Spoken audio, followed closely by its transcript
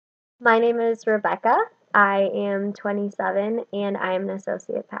My name is Rebecca. I am 27 and I am an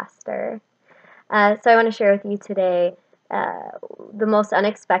associate pastor. So I want to share with you today uh, the most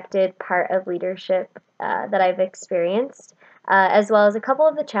unexpected part of leadership that I've experienced, as well as a couple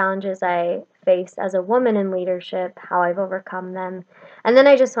of the challenges I face as a woman in leadership, how I've overcome them. And then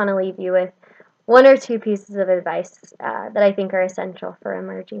I just want to leave you with one or two pieces of advice that I think are essential for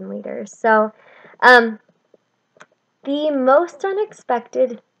emerging leaders. Um, the most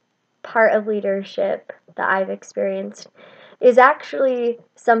unexpected part of leadership that I've experienced is actually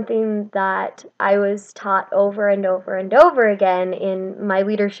something that I was taught over and over and over again in my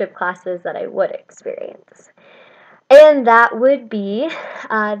leadership classes that I would experience. And that would be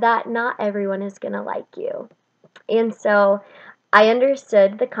that not everyone is going to like you. And so I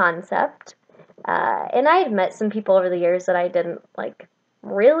understood the concept, and I had met some people over the years that I didn't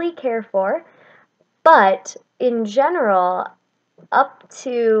really care for, but in general, up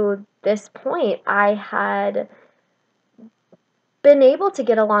to this point, I had been able to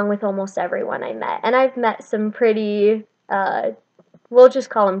get along with almost everyone I met. And I've met some pretty, we'll just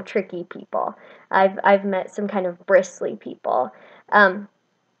call them tricky people. I've met some kind of bristly people. Um,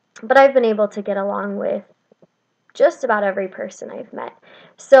 but I've been able to get along with just about every person I've met.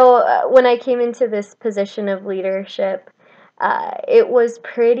 So when I came into this position of leadership, it was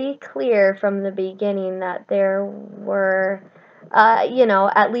pretty clear from the beginning that there were,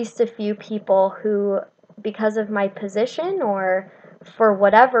 at least a few people who, because of my position or for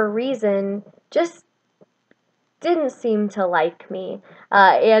whatever reason, just didn't seem to like me.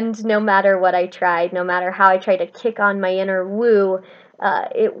 And no matter what I tried, no matter how I tried to kick on my inner woo,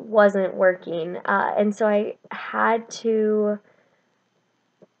 it wasn't working. And so I had to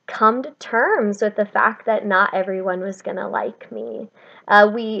come to terms with the fact that not everyone was going to like me.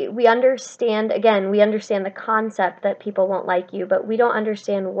 We understand, again, we understand the concept that people won't like you, but we don't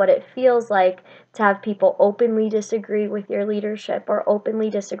understand what it feels like to have people openly disagree with your leadership or openly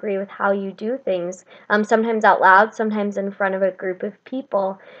disagree with how you do things, sometimes out loud, sometimes in front of a group of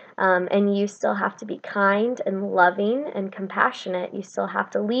people. And you still have to be kind and loving and compassionate. You still have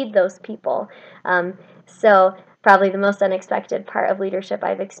to lead those people. So probably the most unexpected part of leadership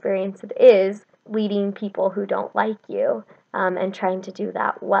I've experienced is leading people who don't like you, and trying to do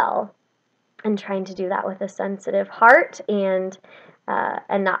that well, and trying to do that with a sensitive heart, and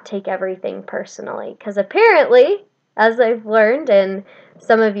not take everything personally. Because apparently, as I've learned, and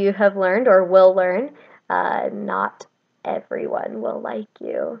some of you have learned or will learn, not everyone will like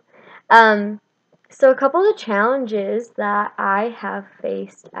you. Um, so, a couple of challenges that I have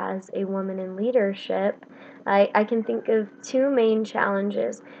faced as a woman in leadership, I can think of two main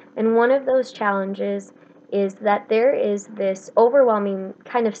challenges. And one of those challenges is that there is this overwhelming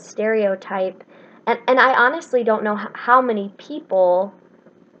kind of stereotype. And I honestly don't know how many people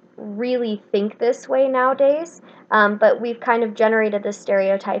really think this way nowadays, but we've kind of generated this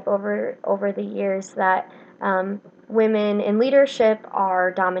stereotype over the years that women in leadership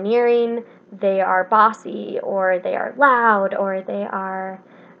are domineering, they are bossy, or they are loud, or they are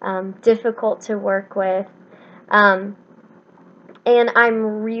difficult to work with. Um, and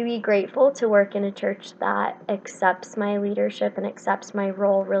I'm really grateful to work in a church that accepts my leadership and accepts my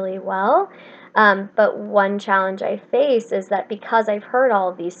role really well. But one challenge I face is that because I've heard all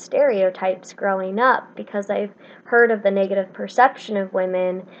of these stereotypes growing up, because I've heard of the negative perception of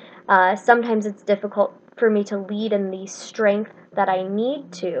women, sometimes it's difficult for me to lead in the strength that I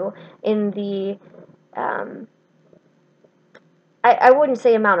need to, in the um, I wouldn't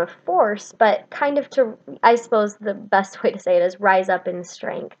say amount of force, but kind of to, I suppose the best way to say it is rise up in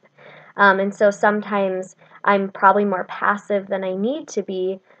strength. And so sometimes I'm probably more passive than I need to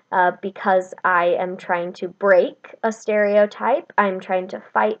be, because I am trying to break a stereotype. I'm trying to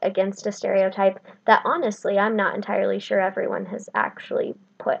fight against a stereotype that honestly I'm not entirely sure everyone has actually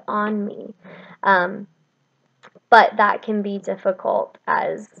put on me. Um, but that can be difficult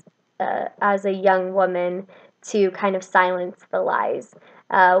as a young woman to kind of silence the lies.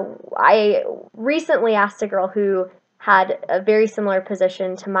 I recently asked a girl who had a very similar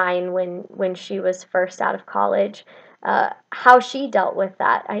position to mine when she was first out of college, how she dealt with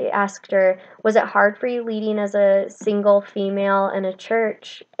that. I asked her, was it hard for you leading as a single female in a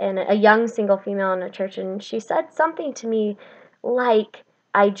church, and a young single female in a church? And she said something to me like,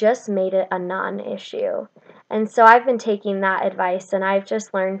 I just made it a non-issue. And so I've been taking that advice, and I've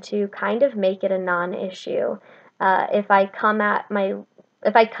just learned to kind of make it a non-issue. If I come at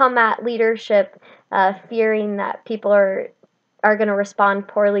leadership fearing that people are going to respond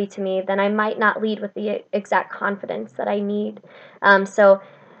poorly to me, then I might not lead with the exact confidence that I need. So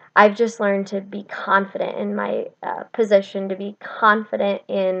I've just learned to be confident in my position, to be confident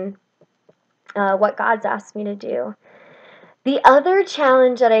in what God's asked me to do. The other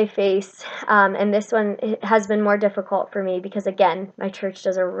challenge that I face, and this one has been more difficult for me because, again, my church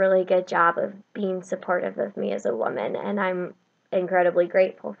does a really good job of being supportive of me as a woman, and I'm incredibly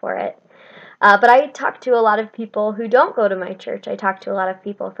grateful for it. But I talk to a lot of people who don't go to my church. I talk to a lot of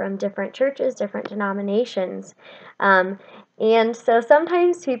people from different churches, different denominations. Um, and so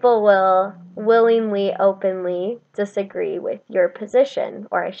sometimes people will willingly, openly disagree with your position,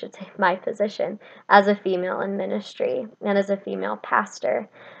 or I should say my position, as a female in ministry and as a female pastor.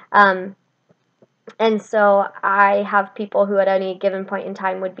 Um, and so I have people who at any given point in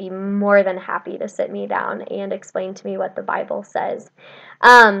time would be more than happy to sit me down and explain to me what the Bible says.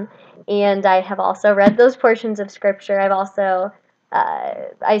 Um, and I have also read those portions of Scripture. I've also,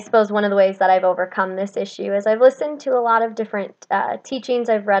 I suppose one of the ways that I've overcome this issue is I've listened to a lot of different teachings.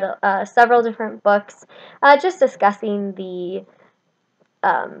 I've read several different books just discussing the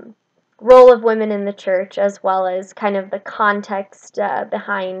um, role of women in the church, as well as kind of the context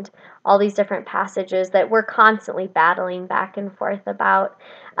behind all these different passages that we're constantly battling back and forth about.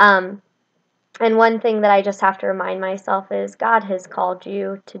 And one thing that I just have to remind myself is God has called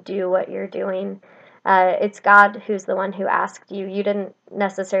you to do what you're doing. It's God who's the one who asked you. You didn't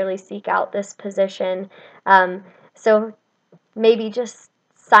necessarily seek out this position. So maybe just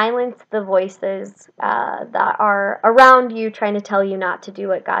silence the voices that are around you trying to tell you not to do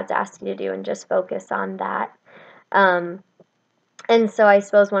what God's asked you to do and just focus on that. Um, and so I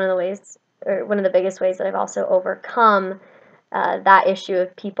suppose one of the ways, or one of the biggest ways that I've also overcome that issue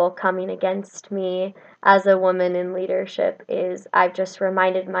of people coming against me as a woman in leadership is I've just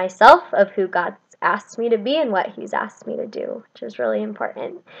reminded myself of who God's asked me to be and what He's asked me to do, which is really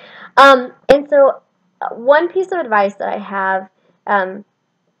important. And so one piece of advice that I have um,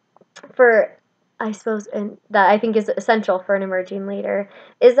 for, I suppose, and that I think is essential for an emerging leader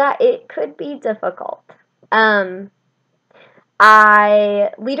is that it could be difficult. Um,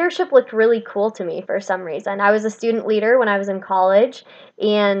 leadership looked really cool to me for some reason. I was a student leader when I was in college,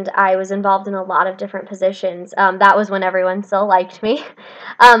 and I was involved in a lot of different positions. That was when everyone still liked me,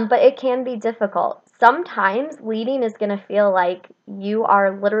 but it can be difficult. Sometimes leading is going to feel like you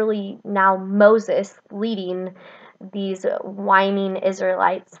are literally now Moses leading these whining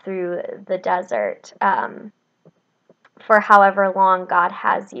Israelites through the desert. For however long God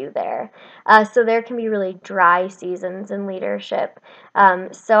has you there. So there can be really dry seasons in leadership.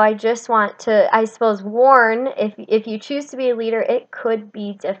 So I just want to, I suppose, warn if you choose to be a leader, it could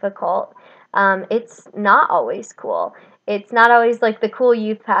be difficult. It's not always cool. It's not always like the cool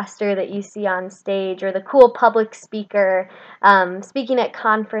youth pastor that you see on stage or the cool public speaker speaking at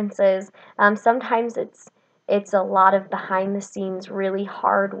conferences. Sometimes it's a lot of behind the scenes really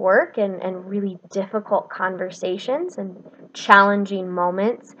hard work and really difficult conversations and challenging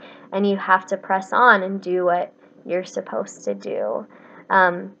moments, and you have to press on and do what you're supposed to do.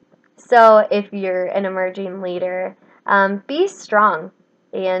 Um, so if you're an emerging leader, be strong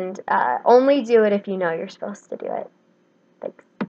and only do it if you know you're supposed to do it. Thanks.